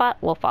next spot,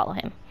 we'll follow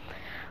him.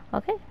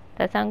 Okay,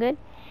 that sound good?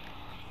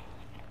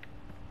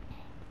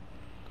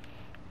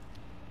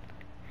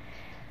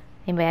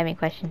 Anybody have any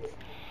questions?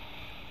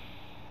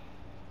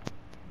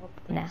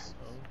 No. So.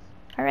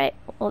 Alright,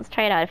 well, let's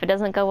try it out. If it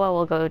doesn't go well,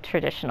 we'll go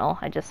traditional.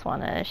 I just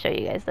want to show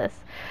you guys this.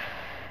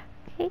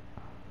 Okay.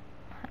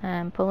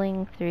 I'm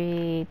pulling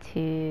 3,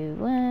 2,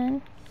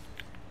 1.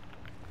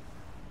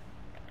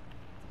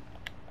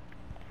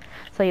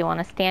 So you want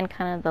to stand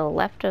kind of the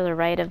left or the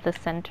right of the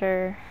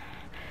center.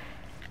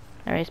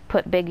 I just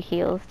put big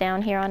heals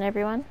down here on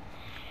everyone.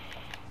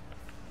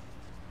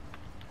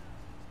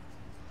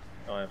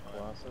 Oh, I have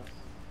Colossus.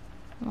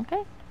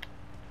 Okay.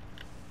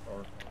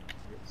 Or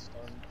get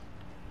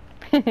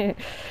stunned.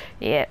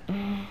 Yep.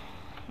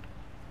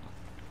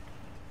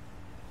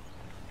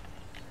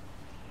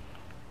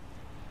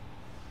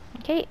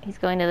 Okay, he's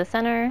going to the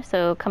center,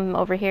 so come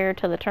over here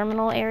to the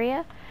terminal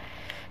area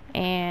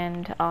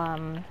and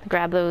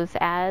grab those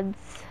ads.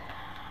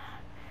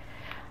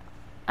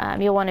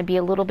 You'll want to be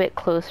a little bit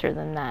closer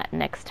than that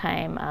next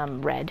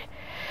time, Red.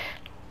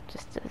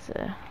 Just as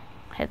a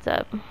heads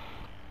up.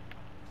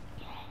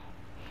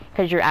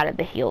 Because you're out of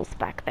the heals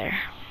back there.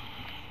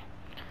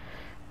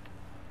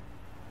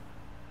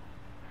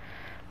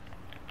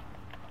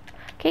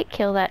 Okay,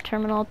 kill that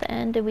terminal at the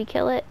end. Did we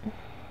kill it?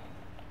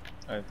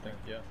 I think,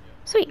 yeah.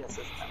 Sweet. Yes,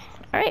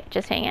 it's Alright,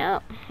 just hang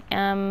out.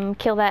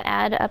 Kill that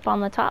ad up on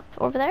the top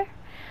over there.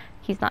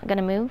 He's not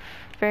gonna move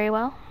very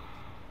well.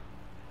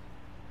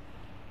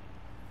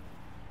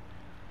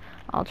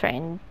 I'll try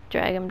and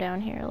drag him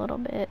down here a little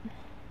bit.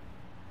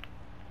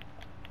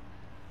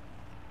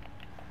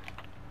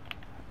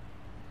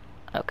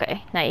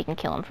 Okay, now you can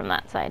kill him from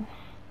that side.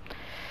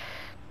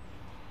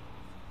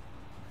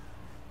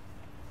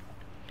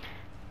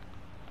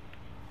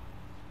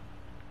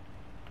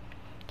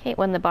 Okay,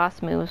 when the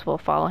boss moves, we'll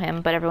follow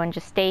him, but everyone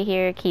just stay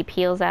here, keep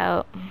heals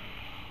out.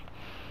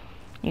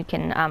 You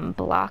can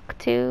block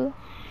too,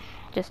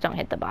 just don't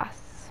hit the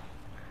boss.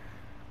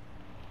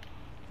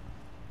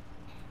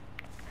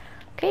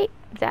 Okay,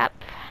 zap.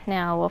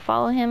 Now we'll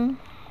follow him.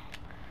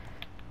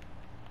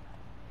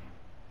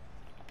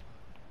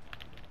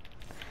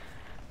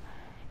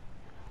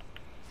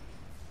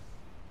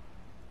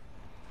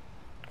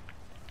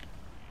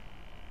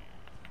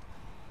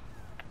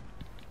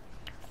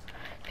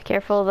 Be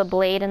careful of the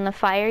blade and the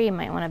fire. You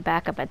might want to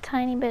back up a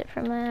tiny bit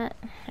from that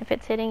if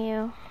it's hitting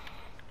you.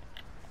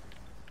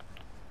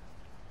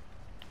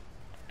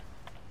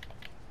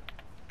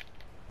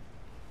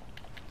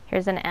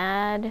 Here's an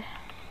ad.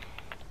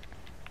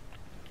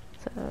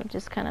 So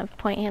just kind of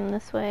point him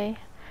this way.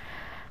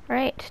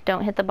 Alright,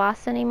 don't hit the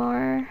boss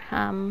anymore.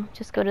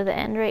 Just go to the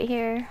end right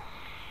here.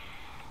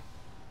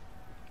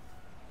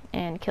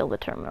 And kill the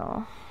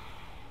terminal.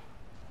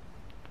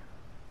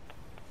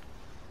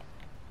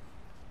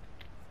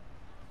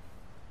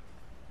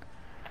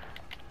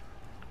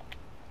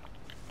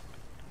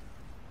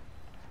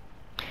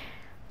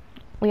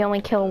 We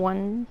only kill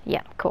one,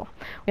 yeah, cool.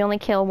 We only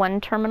kill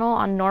one terminal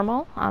on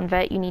normal. On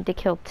vet, you need to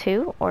kill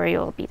 2 or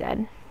you'll be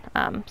dead.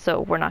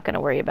 So we're not going to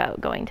worry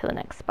about going to the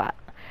next spot.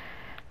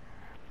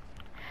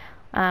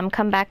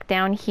 Come back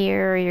down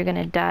here or you're going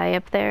to die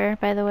up there,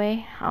 by the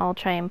way. I'll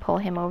try and pull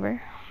him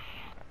over.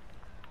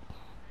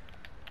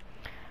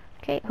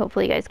 Okay,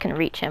 hopefully you guys can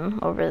reach him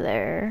over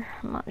there.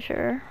 I'm not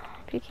sure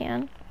if you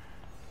can.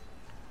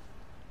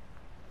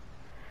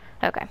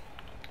 Okay,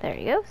 there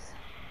he goes.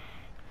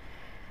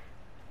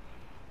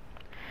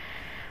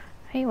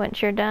 Okay,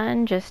 once you're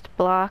done, just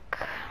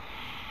block,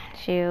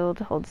 shield,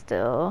 hold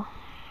still.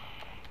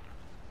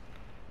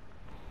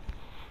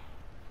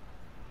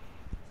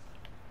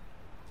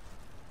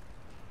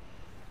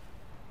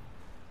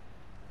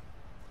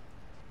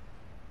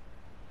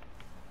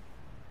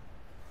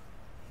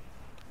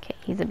 Okay,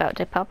 he's about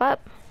to pop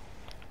up.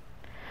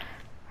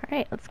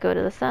 Alright, let's go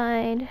to the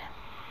side.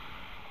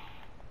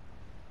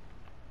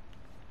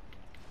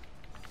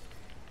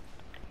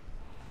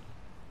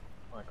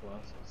 My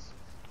glasses.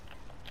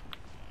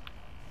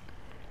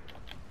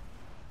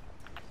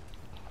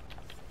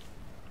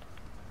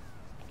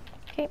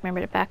 Okay,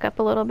 remember to back up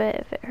a little bit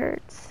if it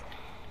hurts.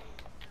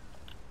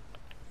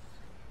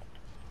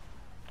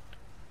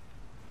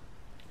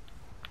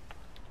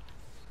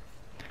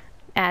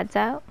 Adds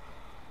out.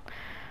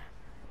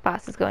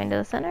 Boss is going to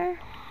the center.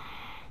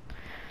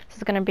 This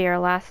is going to be our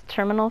last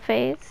terminal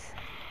phase.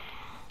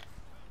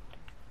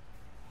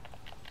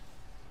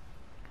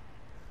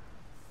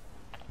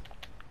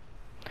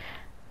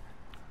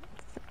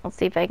 Let's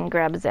see if I can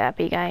grab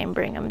Zappy guy and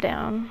bring him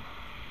down.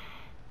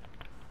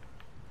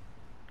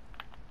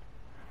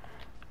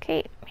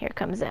 Okay, here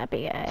comes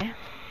Zappy guy.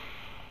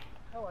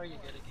 How are you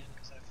good again?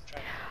 Because I've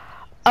tried.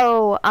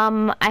 Oh,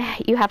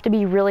 you have to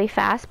be really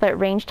fast, but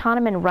range taunt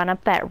him and run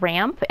up that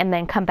ramp, and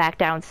then come back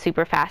down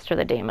super fast, or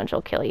the damage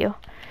will kill you.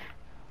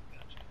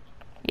 Gotcha.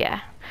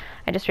 Yeah,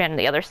 I just ran to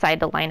the other side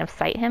to line of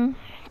sight him,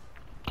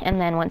 and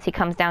then once he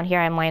comes down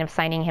here, I'm line of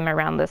sighting him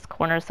around this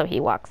corner so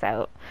he walks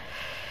out.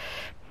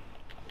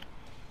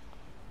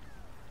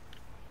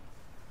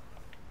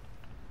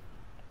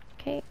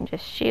 Okay, and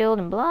just shield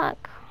and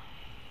block.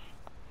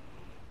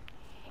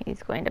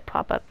 He's going to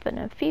pop up in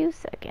a few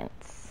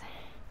seconds.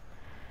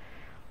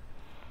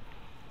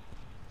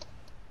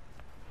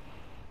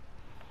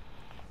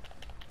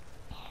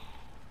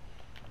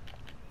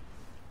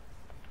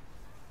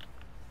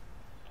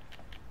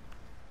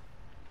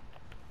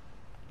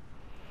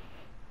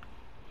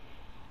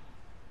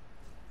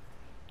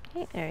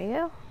 Okay, there you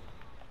go.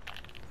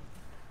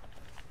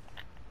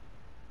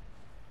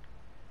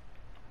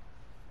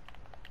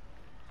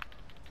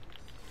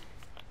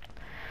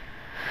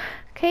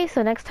 Okay,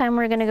 so next time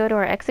we're going to go to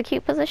our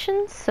execute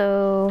positions,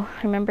 so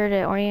remember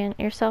to orient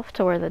yourself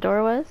to where the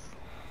door was.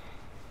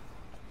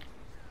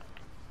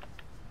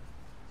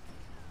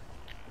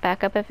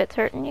 Back up if it's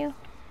hurting you.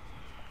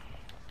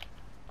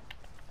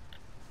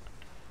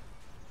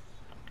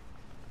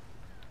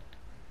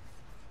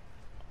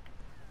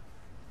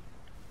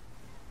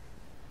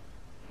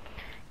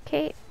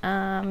 Okay,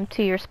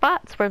 to your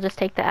spots, we'll just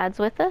take the ads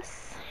with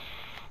us.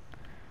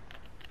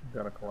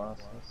 Got a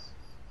Colossus.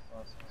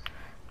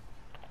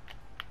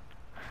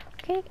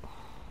 Okay.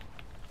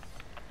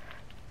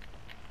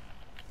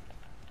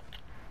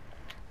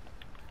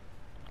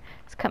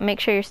 Just make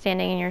sure you're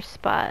standing in your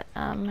spot,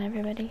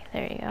 everybody.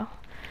 There you go.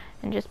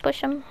 And just push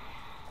them.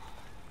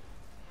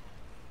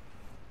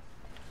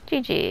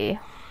 GG.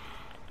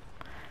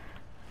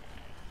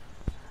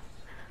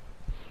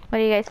 What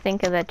do you guys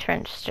think of the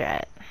trench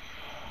strat?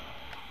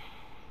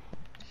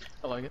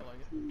 I like it.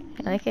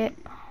 You like it?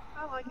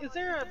 I like. Is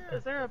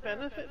there a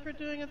benefit for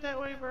doing it that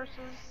way versus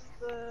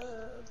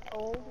the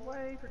old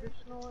way,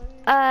 traditional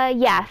way?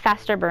 Yeah,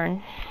 faster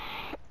burn.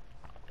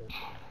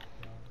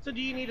 So do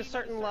you need a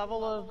certain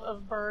level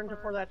of burn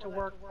for that to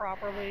work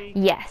properly?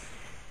 Yes.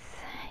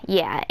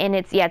 Yeah, and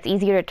it's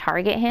easier to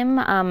target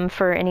him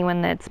for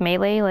anyone that's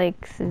melee,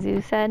 like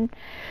Suzu said.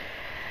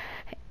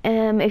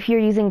 If you're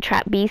using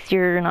Trap Beast,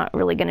 you're not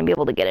really going to be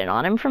able to get it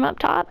on him from up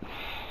top.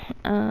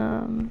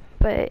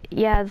 But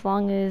yeah, as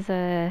long as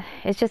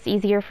it's just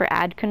easier for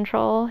ad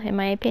control, in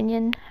my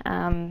opinion,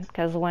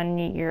 because when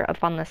you're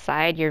up on the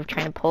side, you're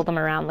trying to pull them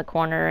around the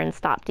corner and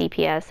stop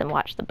DPS and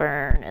watch the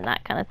burn and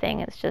that kind of thing.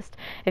 It's just,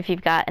 if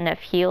you've got enough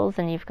heals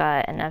and you've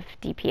got enough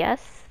DPS,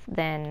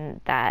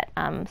 then that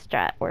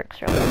strat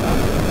works really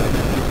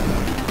well.